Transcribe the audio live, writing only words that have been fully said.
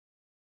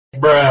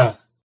Bruh.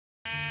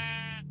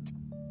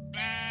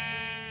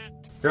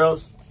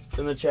 Girls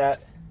in the chat,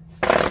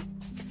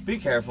 be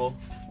careful.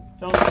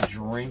 Don't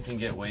drink and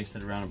get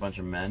wasted around a bunch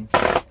of men.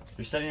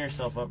 You're setting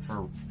yourself up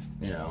for,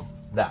 you know,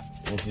 that.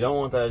 And if you don't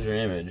want that as your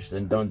image,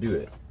 then don't do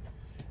it.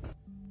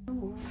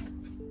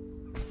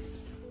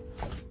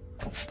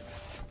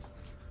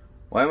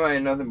 Why am I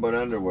in nothing but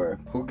underwear?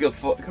 Who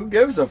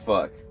gives a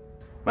fuck?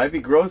 Might be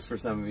gross for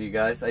some of you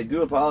guys. I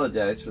do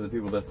apologize for the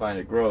people that find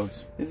it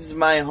gross. This is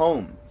my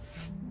home.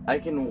 I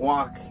can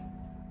walk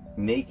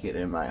naked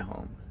in my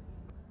home.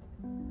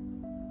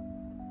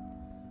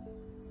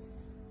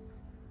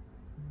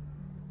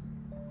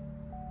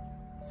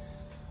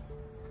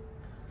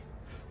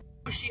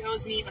 She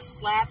owes me a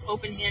slap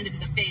open-handed to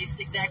the face,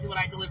 exactly what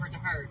I delivered to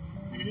her.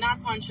 I did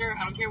not punch her.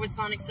 I don't care what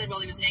Sonic said while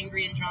he was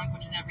angry and drunk,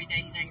 which is every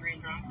day he's angry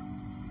and drunk.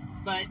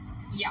 But,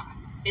 yeah,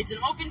 it's an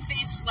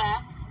open-face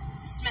slap,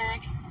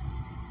 smack,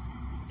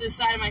 to the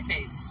side of my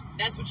face.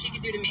 That's what she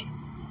could do to me.